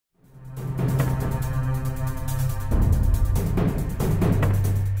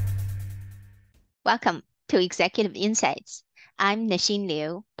Welcome to Executive Insights. I'm Nasheen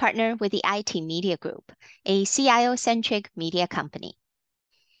Liu, partner with the IT Media Group, a CIO-centric media company.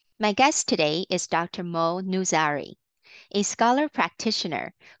 My guest today is Dr. Mo Nozari, a scholar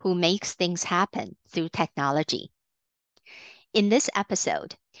practitioner who makes things happen through technology. In this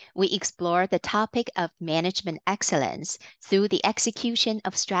episode, we explore the topic of management excellence through the execution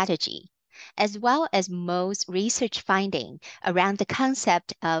of strategy, as well as Mo's research finding around the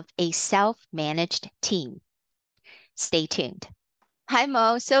concept of a self-managed team. Stay tuned. Hi,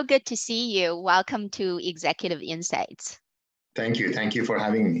 Mo. So good to see you. Welcome to Executive Insights. Thank you. Thank you for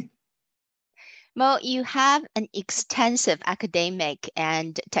having me. Mo, you have an extensive academic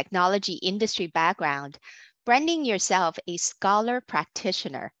and technology industry background, branding yourself a scholar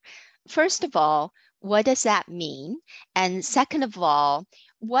practitioner. First of all, what does that mean? And second of all,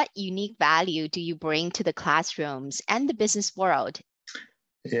 what unique value do you bring to the classrooms and the business world?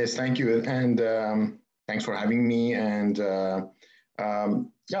 Yes, thank you. And thanks for having me. And yeah,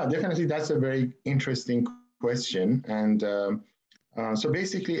 definitely that's a very interesting question. And so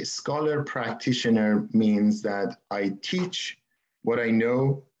basically, scholar practitioner means that I teach what I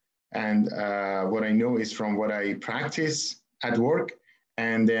know, and what I know is from what I practice at work,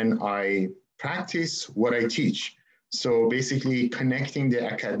 and then I practice what I teach. So basically, connecting the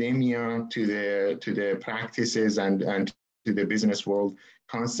academia to the practices and to the business world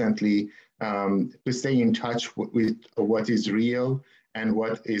constantly, to stay in touch with what is real and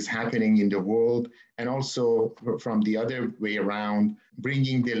what is happening in the world, and also from the other way around,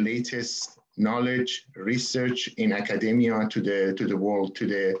 bringing the latest knowledge, research in academia to the world, to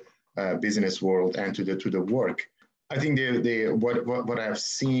the business world, and to the work. I think what I've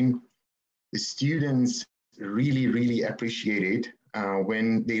seen, the students really appreciate it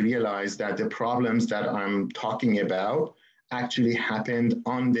when they realize that the problems that I'm talking about actually happened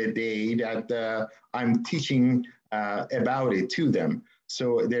on the day that I'm teaching about it to them.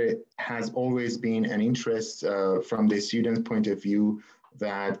 So there has always been an interest from the student's point of view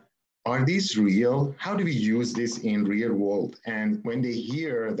that are these real? How do we use this in real world? And when they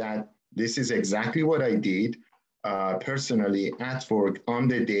hear that this is exactly what I did personally at work on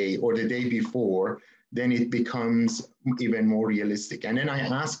the day or the day before, then it becomes even more realistic. And then I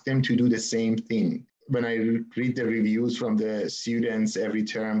ask them to do the same thing. When I read the reviews from the students every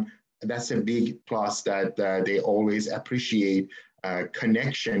term, that's a big plus that they always appreciate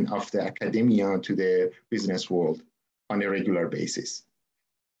connection of the academia to the business world on a regular basis.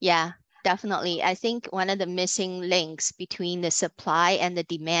 Yeah, definitely. I think one of the missing links between the supply and the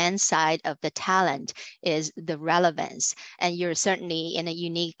demand side of the talent is the relevance. And you're certainly in a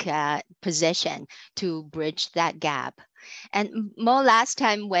unique position to bridge that gap. And Mo, last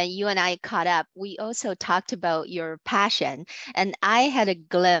time when you and I caught up, we also talked about your passion. And I had a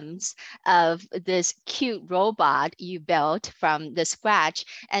glimpse of this cute robot you built from the scratch,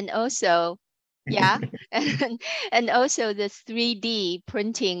 and also yeah. And also the 3D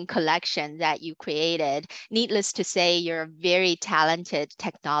printing collection that you created. Needless to say, you're a very talented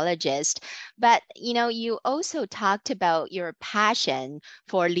technologist. But you also talked about your passion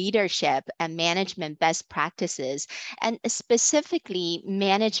for leadership and management best practices, and specifically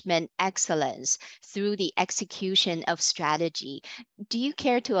management excellence through the execution of strategy. Do you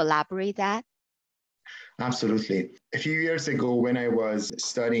care to elaborate that? Absolutely. A few years ago, when I was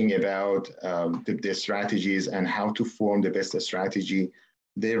studying about the strategies and how to form the best strategy,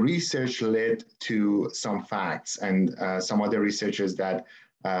 the research led to some facts and some other researchers that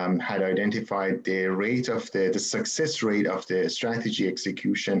had identified the rate of the success rate of the strategy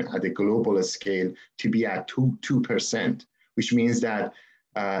execution at a global scale to be at 2%, which means that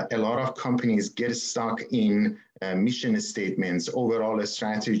a lot of companies get stuck in mission statements, overall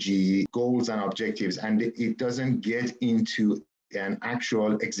strategy, goals and objectives, and it doesn't get into an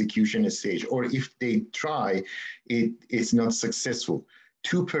actual execution stage. Or if they try, it's not successful.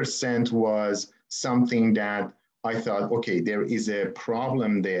 2% was something that I thought, okay, there is a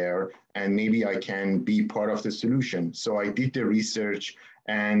problem there, and maybe I can be part of the solution. So I did the research,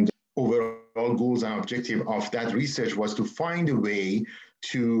 and overall goals and objective of that research was to find a way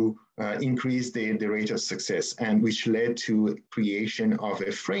to increase the rate of success, and which led to creation of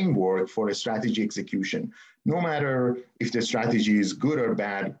a framework for a strategy execution. No matter if the strategy is good or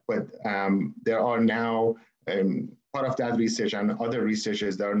bad, but there are now part of that research and other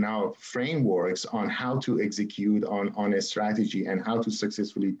researchers, there are now frameworks on how to execute on a strategy and how to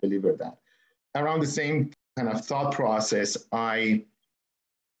successfully deliver that. Around the same kind of thought process, I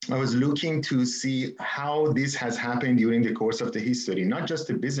was looking to see how this has happened during the course of the history, not just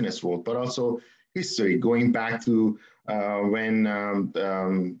the business world, but also history, going back to when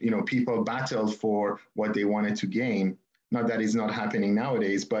people battled for what they wanted to gain. Not that it's not happening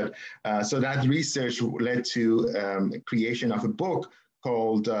nowadays, but so that research led to creation of a book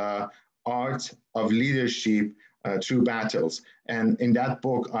called Art of Leadership Through Battles. And in that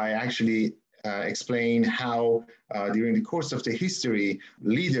book, I actually explain how during the course of the history,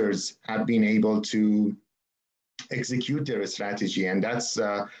 leaders have been able to execute their strategy. And that's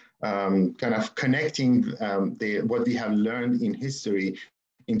kind of connecting what we have learned in history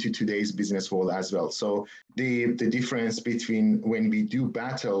into today's business world as well. So the difference between when we do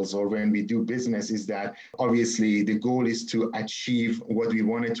battles or when we do business is that obviously the goal is to achieve what we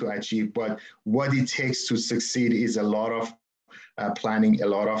wanted to achieve, but what it takes to succeed is a lot of planning, a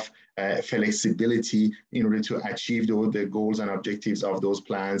lot of flexibility in order to achieve the goals and objectives of those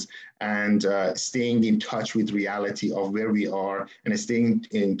plans, and staying in touch with reality of where we are, and staying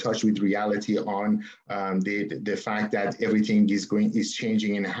in touch with reality on the fact that everything is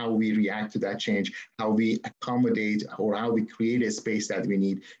changing, and how we react to that change, how we accommodate or how we create a space that we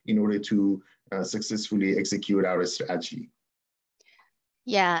need in order to successfully execute our strategy.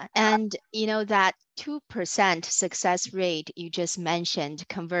 Yeah, and that 2% success rate you just mentioned,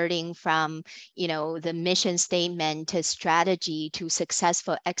 converting from, the mission statement to strategy to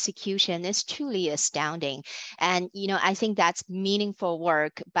successful execution is truly astounding. And, I think that's meaningful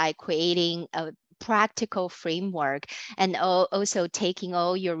work by creating a practical framework, and also taking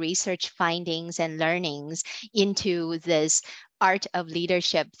all your research findings and learnings into this Art of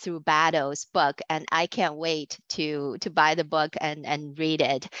Leadership Through Battles book. And I can't wait to buy the book and read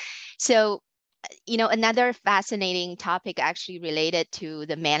it. So, another fascinating topic actually related to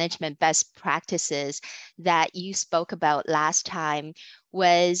the management best practices that you spoke about last time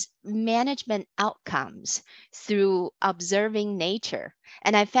was management outcomes through observing nature.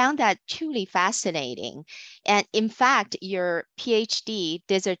 And I found that truly fascinating. And in fact, your PhD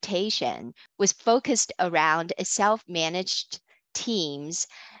dissertation was focused around self-managed teams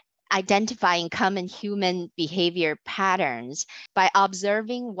identifying common human behavior patterns by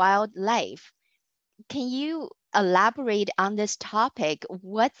observing wildlife. Can you elaborate on this topic,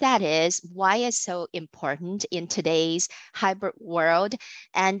 what that is, why it's so important in today's hybrid world,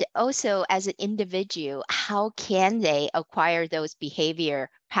 and also as an individual, how can they acquire those behavior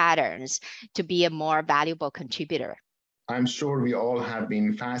patterns to be a more valuable contributor? I'm sure we all have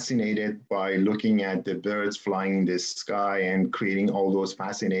been fascinated by looking at the birds flying in the sky and creating all those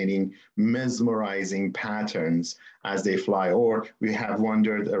fascinating, mesmerizing patterns as they fly. Or we have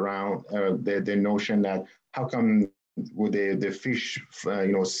wondered around the notion that how come would the fish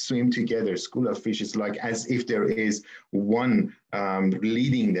swim together, school of fishes, like as if there is one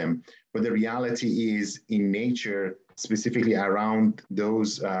leading them. But the reality is in nature, specifically around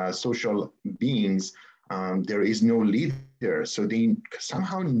those social beings, there is no leader. So they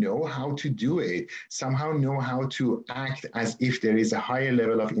somehow know how to do it, somehow know how to act as if there is a higher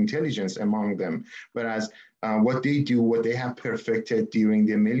level of intelligence among them. Whereas what they do, what they have perfected during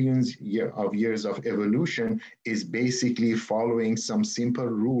the millions of years of evolution is basically following some simple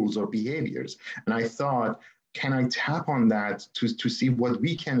rules or behaviors. And I thought, can I tap on that to see what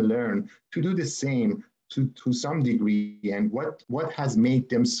we can learn to do the same to some degree, and what has made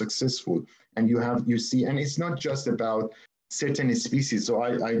them successful? And you see, and it's not just about certain species. So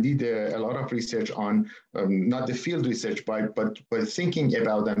I did a lot of research on not the field research, but thinking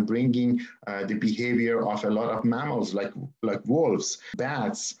about and bringing the behavior of a lot of mammals like wolves,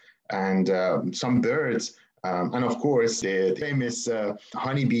 bats, and some birds. And of course, the famous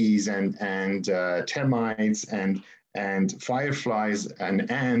honeybees and termites and fireflies and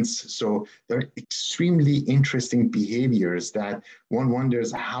ants. So they're extremely interesting behaviors that one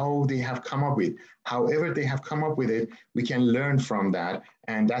wonders how they have come up with. However they have come up with it, we can learn from that.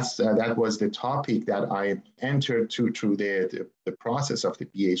 And that was the topic that I entered through the process of the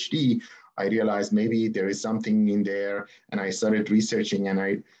PhD. I realized maybe there is something in there, and I started researching, and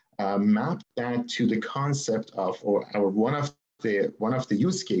I mapped that to the concept of, or one of the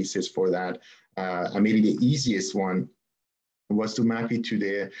use cases for that. Maybe the easiest one was to map it to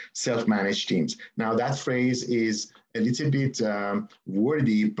the self-managed teams. Now that phrase is a little bit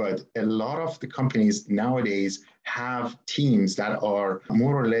wordy, but a lot of the companies nowadays have teams that are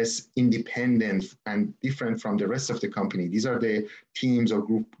more or less independent and different from the rest of the company. These are the teams or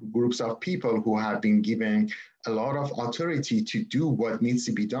groups of people who have been given a lot of authority to do what needs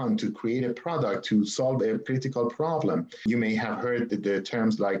to be done, to create a product, to solve a critical problem. You may have heard the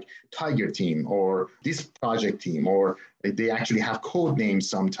terms like Tiger Team or this project team, or they actually have code names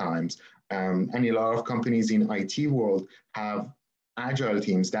sometimes. And a lot of companies in IT world have agile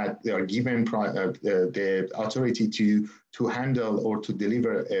teams that they are given the authority to handle or to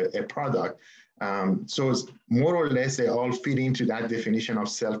deliver a product. So more or less, they all fit into that definition of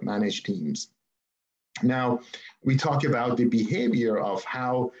self-managed teams. Now, we talk about the behavior of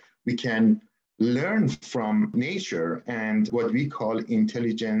how we can learn from nature and what we call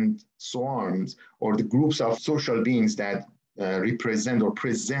intelligent swarms, or the groups of social beings that represent or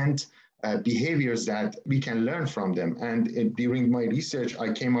present behaviors that we can learn from them. And during my research,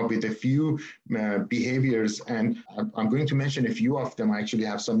 I came up with a few behaviors, and I'm going to mention a few of them. I actually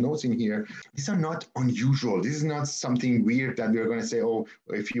have some notes in here. These are not unusual. This is not something weird that we're going to say, oh,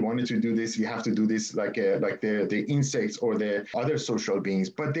 if you wanted to do this, you have to do this, like the insects or the other social beings.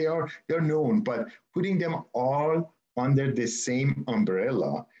 But they're known. But putting them all under the same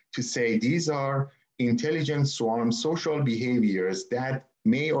umbrella to say these are intelligent swarm social behaviors that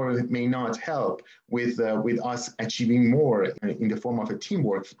may or may not help with us achieving more in the form of a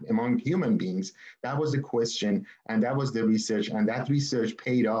teamwork among human beings. That was the question, and that was the research, and that research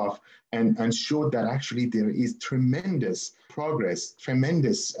paid off and showed that actually there is tremendous progress,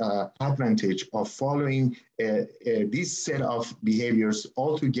 tremendous advantage of following this set of behaviors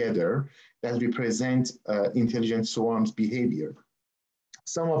all together that represent intelligent swarms behavior.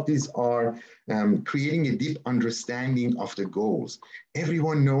 Some of these are creating a deep understanding of the goals.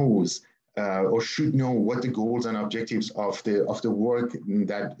 Everyone knows or should know what the goals and objectives of the work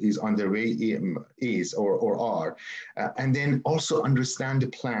that is underway is or are, and then also understand the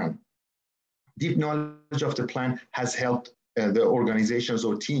plan. Deep knowledge of the plan has helped the organizations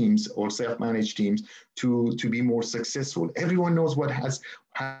or teams or self-managed teams to be more successful. Everyone knows what has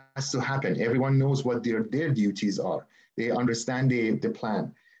to happen. Everyone knows what their duties are. They understand the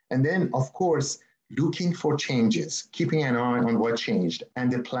plan. And then, of course, looking for changes, keeping an eye on what changed, and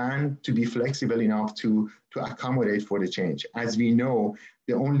the plan to be flexible enough to accommodate for the change. As we know,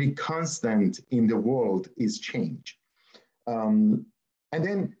 the only constant in the world is change. And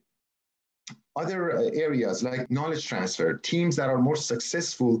then other areas like knowledge transfer, teams that are more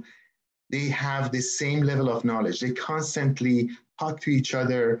successful, they have the same level of knowledge. They constantly talk to each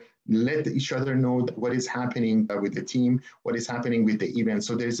other, let each other know what is happening with the team, what is happening with the event.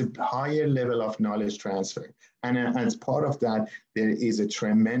 So there's a higher level of knowledge transfer. And as part of that, there is a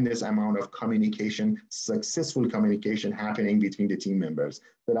tremendous amount of communication, successful communication happening between the team members.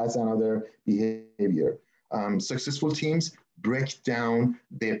 So that's another behavior. Successful teams break down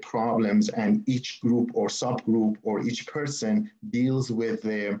their problems, and each group or subgroup or each person deals with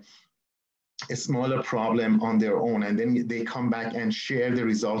a smaller problem on their own, and then they come back and share the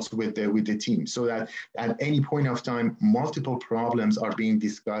results with the team, so that at any point of time, multiple problems are being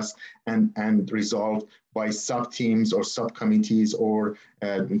discussed and resolved by sub-teams or subcommittees or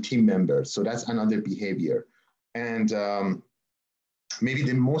team members. So that's another behavior. And maybe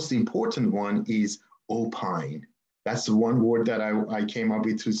the most important one is opine. That's the one word that I came up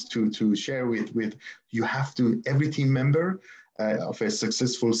with to share with you. Have to, every team member of a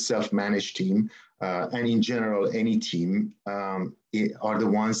successful self-managed team, and in general, any team, are the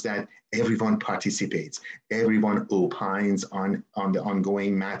ones that everyone participates. Everyone opines on the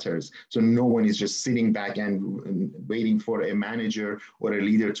ongoing matters. So no one is just sitting back and waiting for a manager or a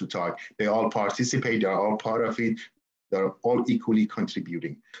leader to talk. They all participate. They're all part of it. They're all equally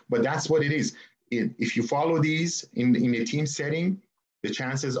contributing. But that's what it is. If you follow these in a team setting, the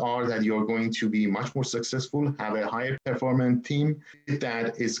chances are that you're going to be much more successful, have a higher performance team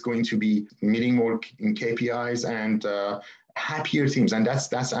that is going to be meeting more in KPIs and happier teams. And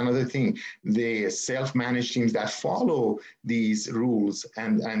that's another thing. The self-managed teams that follow these rules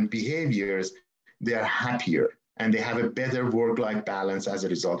and behaviors, they're happier and they have a better work-life balance as a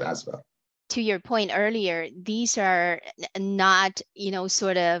result as well. To your point earlier, these are not,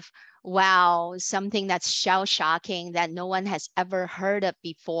 sort of, wow, something that's shell-shocking that no one has ever heard of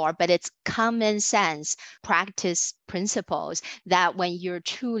before, but it's common sense practice principles that when you're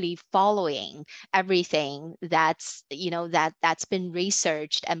truly following everything that's, that's been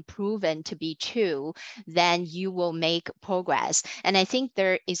researched and proven to be true, then you will make progress. And I think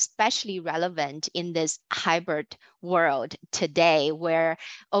they're especially relevant in this hybrid world today, where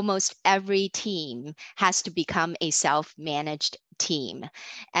almost every team has to become a self-managed team.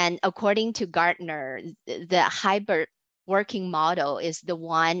 And according to Gartner, the hybrid working model is the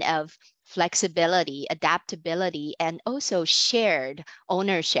one of flexibility, adaptability, and also shared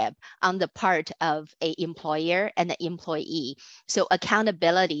ownership on the part of an employer and an employee. So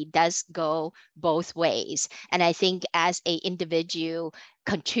accountability does go both ways. And I think as an individual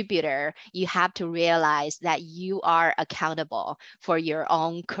contributor, you have to realize that you are accountable for your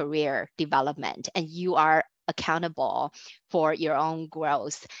own career development, and you are accountable for your own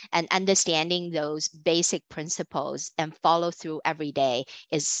growth, and understanding those basic principles and follow through every day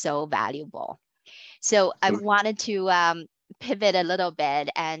is so valuable. So I wanted to pivot a little bit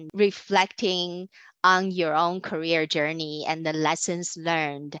and reflecting on your own career journey and the lessons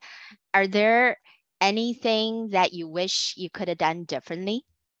learned. Are there anything that you wish you could have done differently?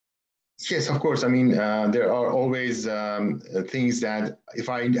 Yes, of course. I mean, there are always things that if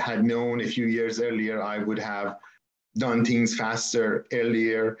I had known a few years earlier, I would have done things faster,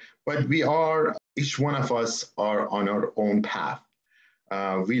 earlier. But each one of us are on our own path.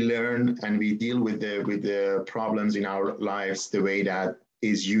 We learn and we deal with the problems in our lives the way that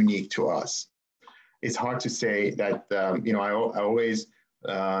is unique to us. It's hard to say that, I always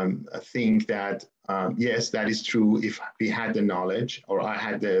think that, yes, that is true. If we had the knowledge, or I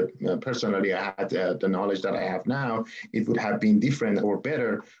had personally, I had the knowledge that I have now, it would have been different or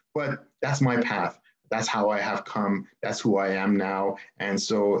better. But that's my path. That's how I have come. That's who I am now. And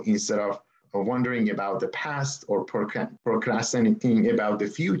so instead of wondering about the past or procrastinating about the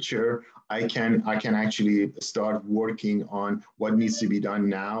future, I can actually start working on what needs to be done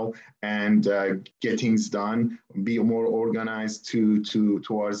now and get things done, be more organized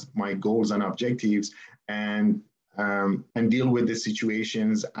towards my goals and objectives, and deal with the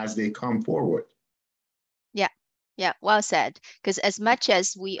situations as they come forward. Yeah. Yeah, well said. Because as much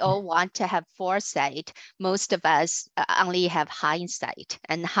as we all want to have foresight, most of us only have hindsight,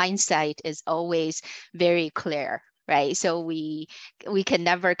 and hindsight is always very clear, right? So we can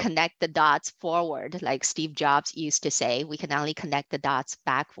never connect the dots forward, like Steve Jobs used to say. We can only connect the dots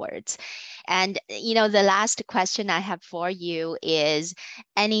backwards. And the last question I have for you is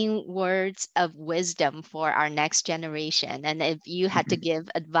any words of wisdom for our next generation? And if you had to give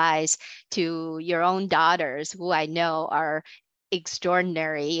advice to your own daughters, who I know are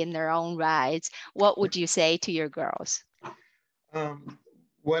extraordinary in their own rights, what would you say to your girls?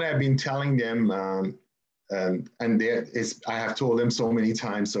 What I've been telling them, and I have told them so many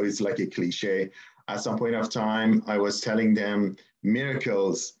times, so it's like a cliche. At some point of time, I was telling them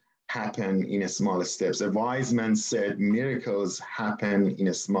miracles happen in a small steps. A wise man said miracles happen in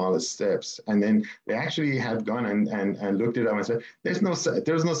a small steps. And then they actually had gone and looked it up and said, there's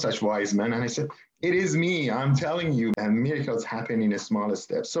no such wise man. And I said, it is me, I'm telling you, and miracles happen in a smaller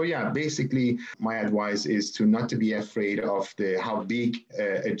step. So yeah, basically my advice is not to be afraid of how big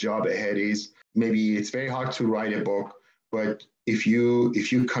a job ahead is. Maybe it's very hard to write a book, but if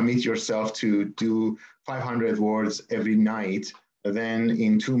you commit yourself to do 500 words every night, then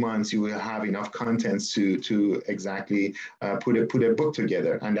in 2 months you will have enough contents to exactly put a book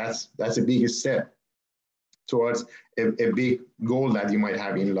together, and that's the biggest step towards a big goal that you might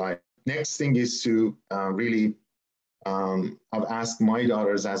have in life. Next thing is to really, I've asked my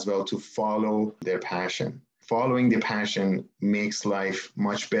daughters as well to follow their passion. Following the passion makes life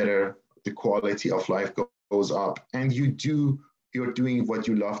much better. The quality of life goes up, and you're doing what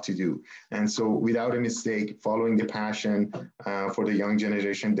you love to do. And so without a mistake, following the passion for the young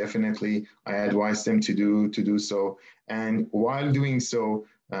generation, definitely I advise them to do so. And while doing so,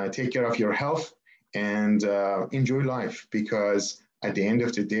 take care of your health and enjoy life, because at the end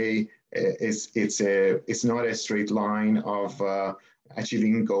of the day, it's not a straight line of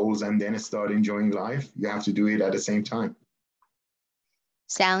achieving goals and then start enjoying life. You have to do it at the same time.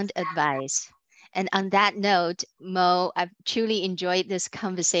 Sound advice. And on that note, Mo, I've truly enjoyed this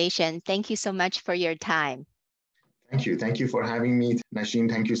conversation. Thank you so much for your time. Thank you. Thank you for having me.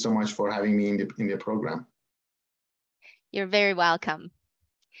 Nasheen, thank you so much for having me in the program. You're very welcome.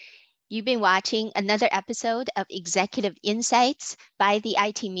 You've been watching another episode of Executive Insights by the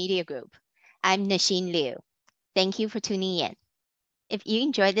IT Media Group. I'm Nasheen Liu. Thank you for tuning in. If you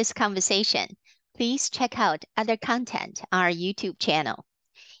enjoyed this conversation, please check out other content on our YouTube channel,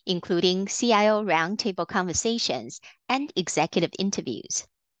 including CIO roundtable conversations and executive interviews.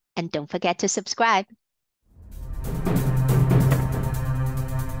 And don't forget to subscribe.